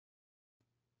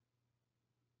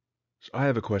So I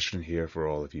have a question here for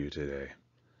all of you today.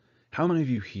 How many of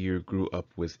you here grew up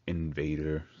with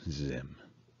Invader Zim?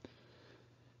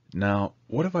 Now,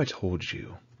 what if I told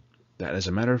you that, as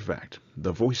a matter of fact,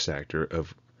 the voice actor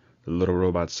of the little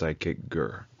robot sidekick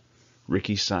Gur,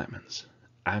 Rikki Simons,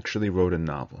 actually wrote a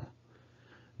novel?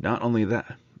 Not only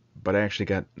that, but I actually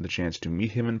got the chance to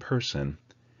meet him in person,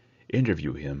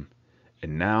 interview him,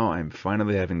 and now I'm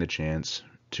finally having the chance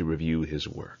to review his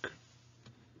work.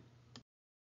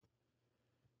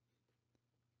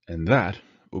 And that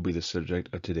will be the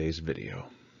subject of today's video.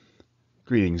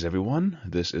 Greetings everyone,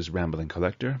 this is Rambling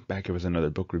Collector, back here with another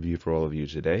book review for all of you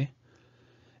today.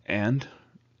 And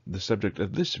the subject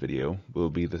of this video will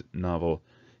be the novel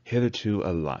Hitherto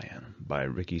A Lion by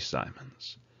Rikki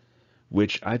Simons,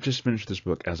 which I've just finished this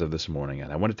book as of this morning,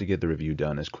 and I wanted to get the review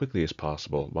done as quickly as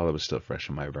possible while it was still fresh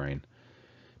in my brain.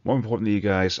 More importantly, you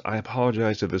guys, I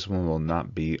apologize if this one will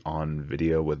not be on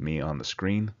video with me on the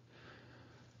screen.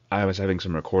 I was having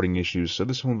some recording issues, so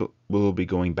this one will be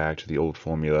going back to the old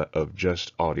formula of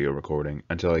just audio recording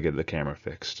until I get the camera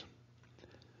fixed.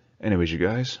 Anyways, you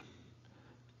guys,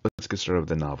 let's get started with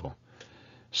the novel.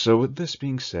 So with this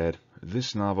being said,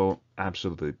 this novel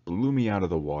absolutely blew me out of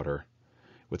the water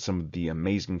with some of the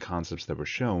amazing concepts that were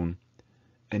shown,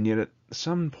 and yet at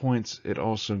some points it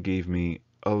also gave me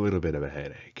a little bit of a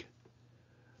headache.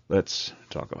 Let's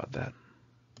talk about that.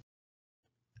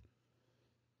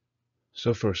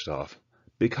 So first off,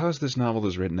 because this novel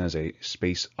is written as a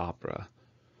space opera,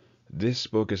 this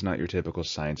book is not your typical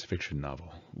science fiction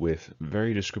novel, with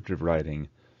very descriptive writing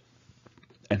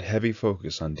and heavy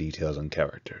focus on details and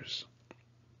characters.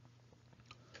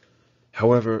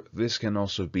 However, this can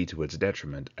also be to its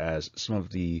detriment, as some of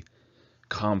the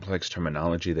complex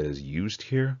terminology that is used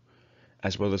here,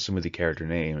 as well as some of the character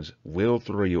names, will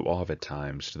throw you off at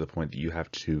times to the point that you have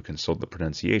to consult the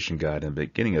pronunciation guide in the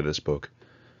beginning of this book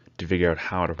to figure out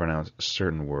how to pronounce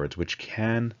certain words, which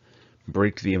can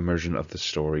break the immersion of the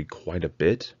story quite a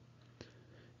bit,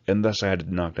 and thus I had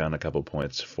to knock down a couple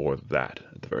points for that,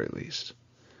 at the very least,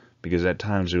 because at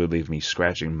times it would leave me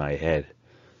scratching my head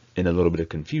in a little bit of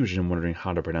confusion, wondering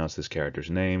how to pronounce this character's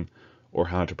name, or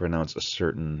how to pronounce a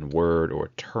certain word or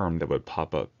term that would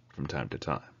pop up from time to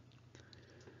time.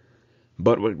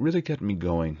 But what really kept me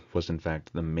going was in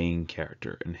fact the main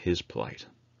character and his plight.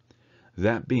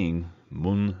 That being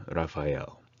Mun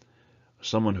Raphael,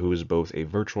 someone who is both a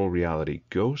virtual reality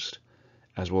ghost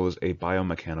as well as a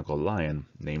biomechanical lion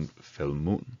named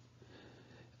Felmun.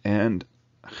 And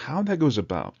how that goes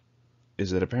about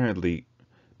is that apparently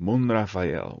Mun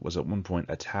Raphael was at one point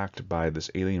attacked by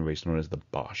this alien race known as the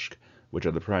Bosch, which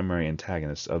are the primary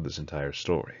antagonists of this entire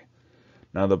story.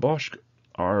 Now the Bosch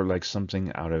are like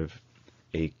something out of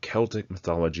a Celtic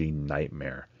mythology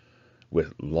nightmare,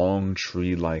 with long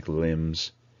tree-like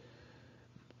limbs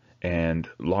and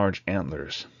large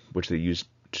antlers, which they use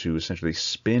to essentially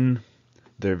spin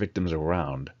their victims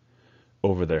around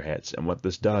over their heads. And what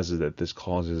this does is that this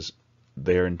causes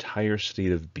their entire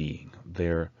state of being,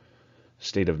 their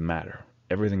state of matter,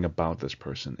 everything about this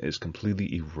person is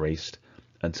completely erased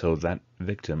until that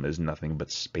victim is nothing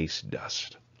but space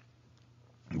dust.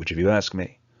 Which, if you ask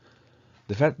me,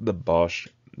 the fact that the Bosch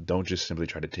don't just simply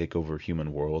try to take over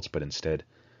human worlds, but instead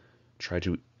try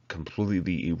to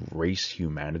completely erase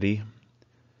humanity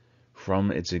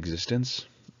from its existence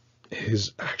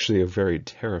is actually a very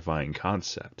terrifying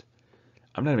concept.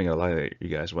 I'm not even gonna lie to you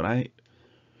guys, when I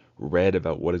read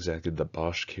about what exactly the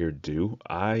Bosch here do,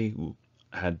 I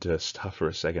had to stop for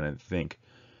a second and think,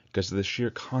 because the sheer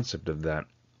concept of that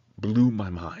blew my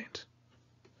mind.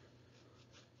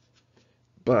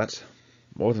 But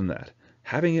more than that,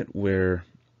 having it where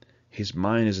his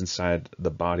mind is inside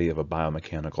the body of a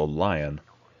biomechanical lion,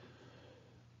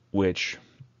 which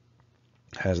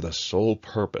has the sole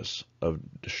purpose of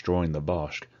destroying the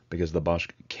Bosch, because the Bosch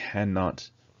cannot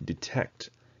detect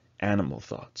animal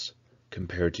thoughts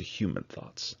compared to human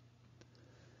thoughts.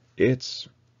 It's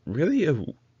really a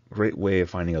great way of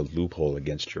finding a loophole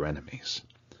against your enemies.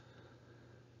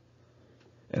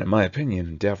 And in my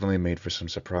opinion, definitely made for some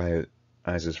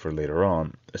surprises for later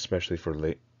on, especially for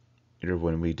later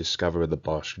when we discover the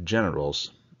Bosch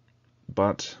generals.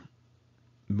 But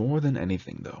more than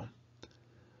anything though,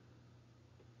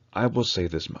 I will say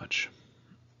this much.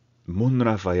 Mun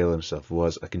Raphael himself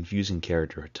was a confusing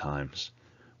character at times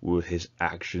with his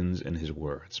actions and his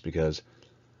words, because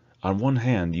on one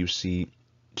hand you see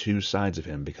two sides of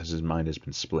him because his mind has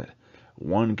been split.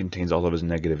 One contains all of his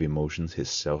negative emotions, his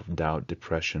self-doubt,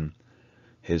 depression,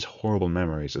 his horrible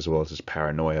memories, as well as his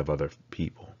paranoia of other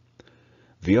people.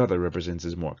 The other represents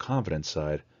his more confident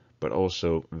side, but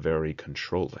also very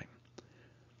controlling.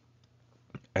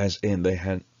 As in, they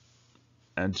had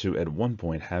and to at one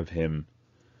point have him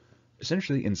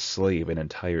essentially enslave an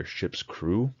entire ship's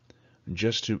crew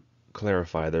just to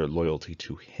clarify their loyalty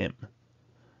to him.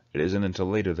 It isn't until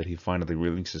later that he finally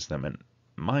releases them, and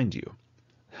mind you,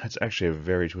 that's actually a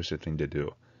very twisted thing to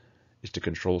do, is to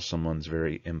control someone's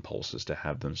very impulses to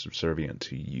have them subservient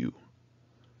to you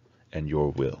and your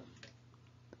will.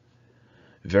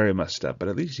 Very messed up, but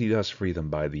at least he does free them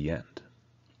by the end.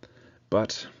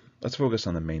 But let's focus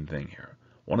on the main thing here.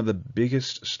 One of the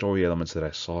biggest story elements that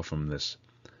I saw from this,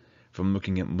 from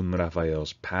looking at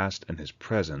Raphael's past and his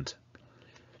present,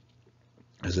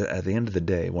 is that at the end of the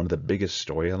day, one of the biggest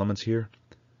story elements here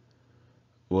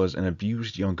was an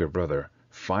abused younger brother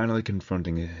finally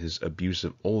confronting his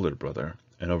abusive older brother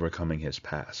and overcoming his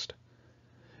past.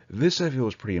 This, I feel,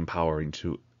 is pretty empowering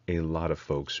to a lot of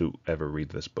folks who ever read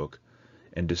this book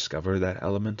and discover that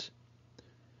element.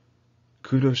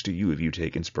 Kudos to you if you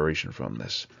take inspiration from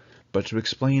this. But to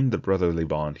explain the brotherly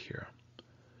bond here,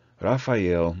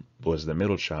 Raphael was the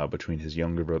middle child between his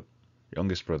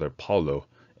youngest brother Paulo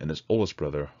and his oldest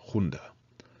brother Hunda.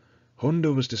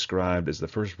 Hunda was described as the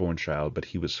firstborn child, but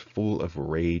he was full of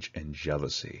rage and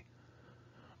jealousy,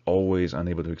 always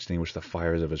unable to extinguish the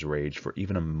fires of his rage for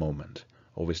even a moment,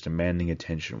 always demanding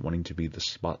attention, wanting to be the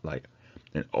spotlight,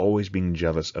 and always being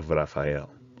jealous of Raphael.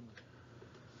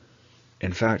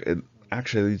 In fact, it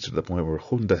actually leads to the point where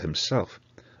Hunda himself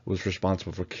was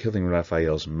responsible for killing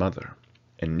Raphael's mother,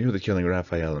 and nearly killing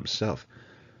Raphael himself,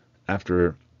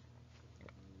 after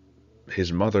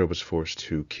his mother was forced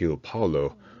to kill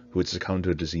Paulo, who had succumbed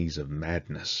to a disease of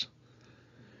madness.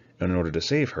 And in order to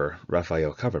save her,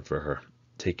 Raphael covered for her,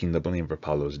 taking the blame for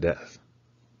Paulo's death.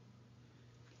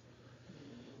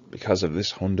 Because of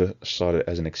this, Hunda saw it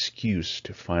as an excuse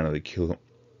to finally kill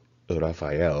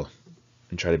Raphael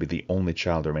and try to be the only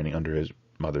child remaining under his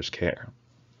mother's care.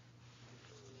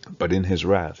 But in his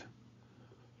wrath,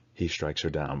 he strikes her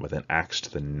down with an axe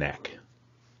to the neck.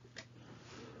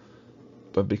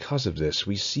 But because of this,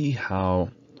 we see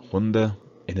how Hunda,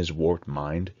 in his warped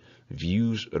mind,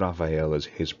 views Raphael as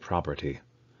his property.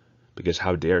 Because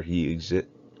how dare he exist,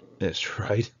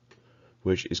 right?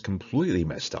 Which is completely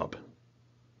messed up.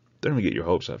 Don't even get your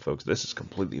hopes up, folks. This is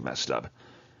completely messed up.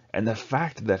 And the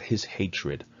fact that his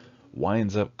hatred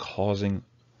winds up causing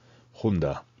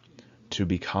Hunda to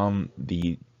become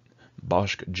the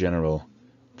Bashk general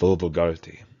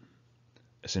Volvogarty,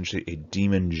 essentially a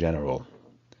demon general,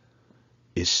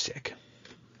 is sick.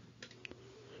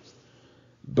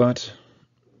 But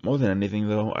more than anything,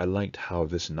 though, I liked how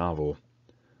this novel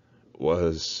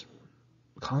was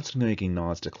constantly making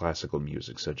nods to classical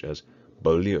music, such as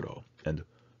Bolero and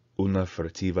Una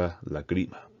furtiva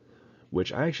lagrima,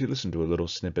 which I actually listened to a little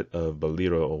snippet of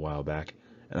Bolero a while back,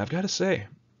 and I've got to say,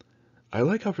 I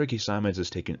like how Rikki Simons has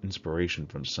taken inspiration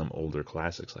from some older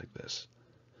classics like this.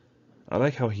 I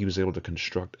like how he was able to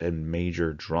construct a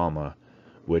major drama,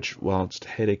 which, whilst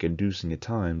headache-inducing at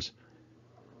times,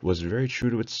 was very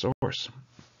true to its source.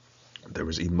 There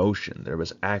was emotion, there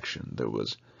was action, there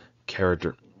was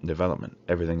character development,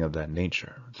 everything of that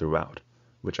nature throughout,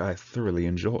 which I thoroughly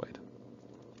enjoyed.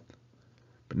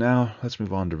 But now, let's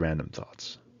move on to random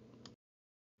thoughts.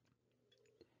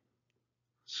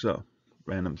 So,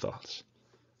 random thoughts.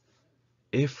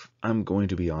 If I'm going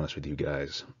to be honest with you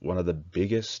guys, one of the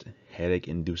biggest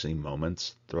headache-inducing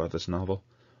moments throughout this novel,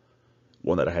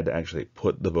 one that I had to actually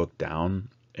put the book down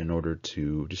in order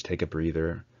to just take a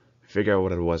breather, figure out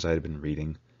what it was I had been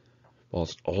reading,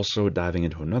 whilst also diving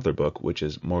into another book, which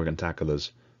is Morgan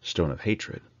Takala's Stone of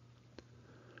Hatred.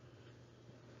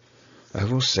 I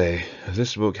will say,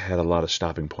 this book had a lot of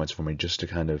stopping points for me just to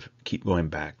kind of keep going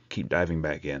back, keep diving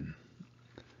back in.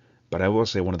 But I will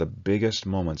say one of the biggest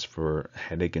moments for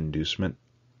headache inducement,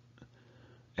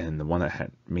 and the one that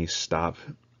had me stop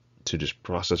to just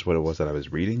process what it was that I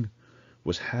was reading,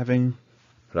 was having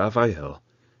Raphael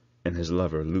and his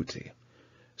lover Luti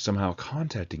somehow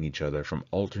contacting each other from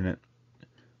alternate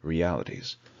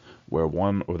realities, where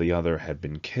one or the other had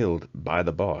been killed by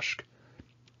the Bashk,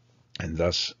 and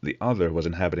thus the other was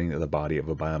inhabiting the body of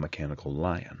a biomechanical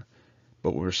lion.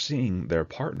 But we're seeing their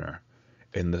partner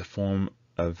in the form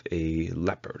of a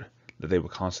leopard that they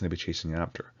would constantly be chasing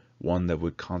after, one that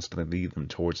would constantly lead them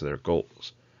towards their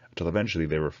goals, until eventually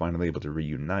they were finally able to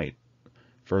reunite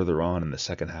further on in the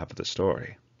second half of the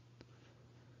story.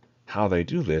 How they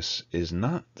do this is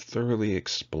not thoroughly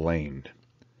explained,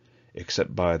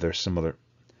 except by their similar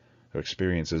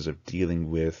experiences of dealing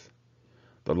with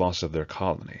the loss of their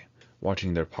colony,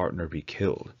 watching their partner be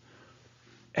killed.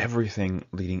 Everything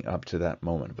leading up to that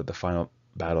moment with the final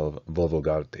battle of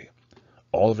Volvogarty,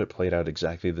 all of it played out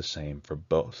exactly the same for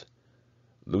both,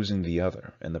 losing the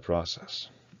other in the process.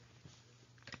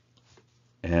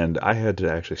 And I had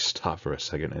to actually stop for a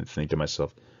second and think to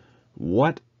myself,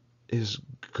 what is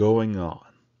going on?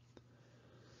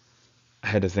 I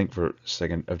had to think for a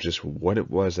second of just what it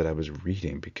was that I was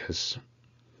reading, because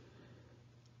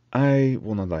I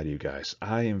will not lie to you guys,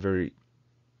 I am very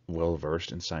well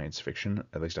versed in science fiction,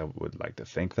 at least I would like to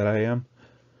think that I am.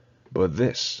 But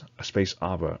this, a space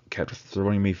opera, kept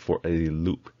throwing me for a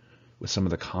loop with some of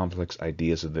the complex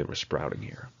ideas that they were sprouting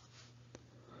here.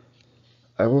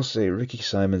 I will say Rikki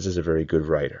Simons is a very good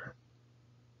writer,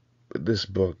 but this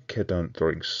book kept on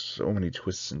throwing so many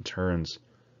twists and turns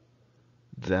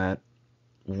that,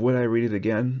 would I read it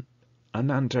again? I'm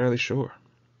not entirely sure.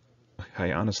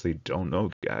 I honestly don't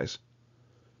know, guys.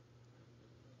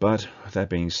 But with that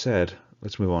being said,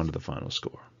 let's move on to the final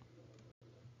score.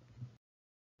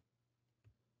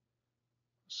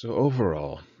 So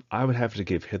overall, I would have to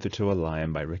give Hitherto A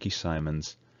Lion by Rikki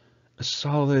Simons a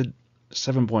solid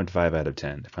 7.5 out of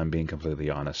 10, if I'm being completely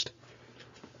honest.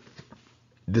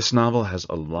 This novel has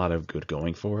a lot of good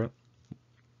going for it,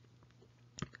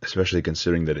 especially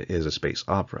considering that it is a space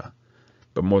opera.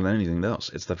 But more than anything else,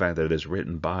 it's the fact that it is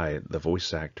written by the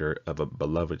voice actor of a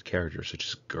beloved character such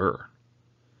as Gurr.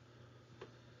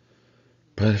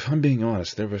 But if I'm being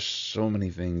honest, there were so many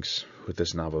things with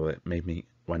this novel that made me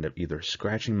wind up either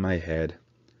scratching my head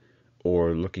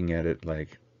or looking at it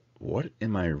like, what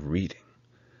am I reading?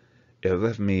 It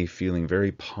left me feeling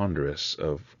very ponderous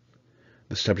of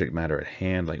the subject matter at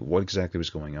hand, like what exactly was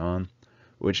going on,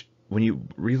 which, when you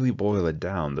really boil it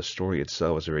down, the story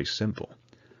itself is very simple.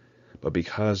 But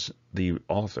because the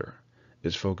author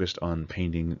is focused on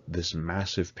painting this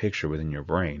massive picture within your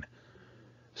brain,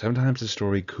 sometimes the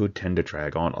story could tend to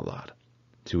drag on a lot,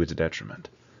 to its detriment.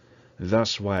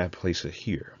 Thus why I place it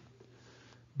here.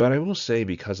 But I will say,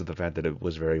 because of the fact that it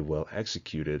was very well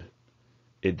executed,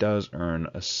 it does earn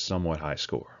a somewhat high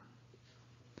score.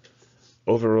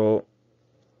 Overall,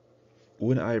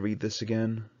 would I read this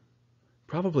again?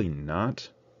 Probably not.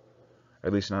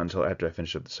 At least not until after I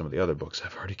finish up some of the other books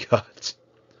I've already got.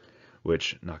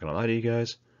 Which, not gonna lie to you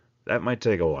guys, that might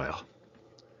take a while.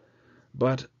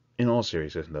 But, in all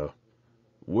seriousness though,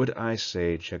 would I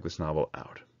say check this novel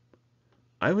out?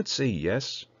 I would say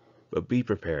yes, but be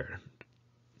prepared.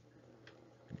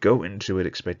 Go into it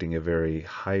expecting a very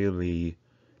highly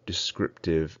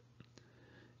descriptive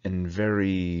and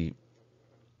very,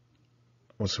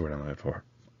 what's the word I'm looking for?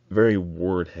 Very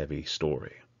word-heavy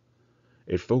story.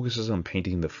 It focuses on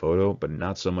painting the photo, but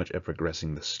not so much at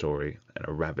progressing the story at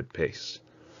a rapid pace.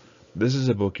 This is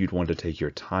a book you'd want to take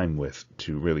your time with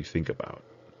to really think about,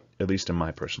 at least in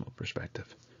my personal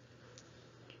perspective.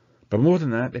 But more than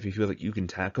that, if you feel like you can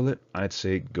tackle it, I'd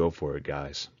say go for it,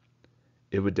 guys.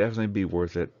 It would definitely be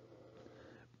worth it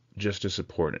just to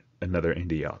support another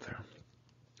indie author.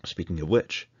 Speaking of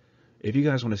which, if you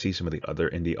guys want to see some of the other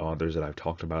indie authors that I've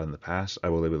talked about in the past, I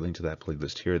will leave a link to that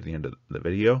playlist here at the end of the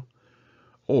video.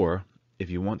 Or, if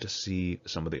you want to see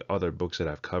some of the other books that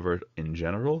I've covered in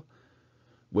general,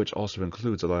 which also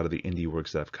includes a lot of the indie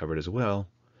works that I've covered as well,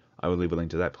 I will leave a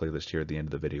link to that playlist here at the end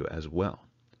of the video as well.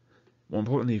 More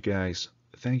importantly, you guys,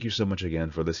 thank you so much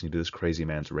again for listening to this crazy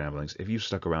man's ramblings. If you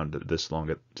stuck around this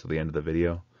long till the end of the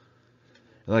video,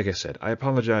 like I said, I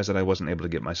apologize that I wasn't able to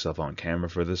get myself on camera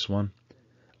for this one.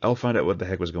 I'll find out what the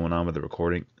heck was going on with the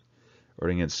recording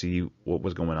and see what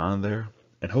was going on there.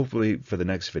 And hopefully for the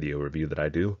next video review that I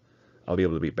do, I'll be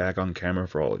able to be back on camera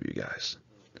for all of you guys.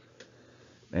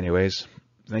 Anyways,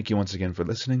 thank you once again for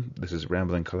listening. This is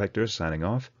Rambling Collector signing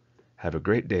off. Have a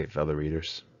great day, fellow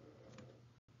readers.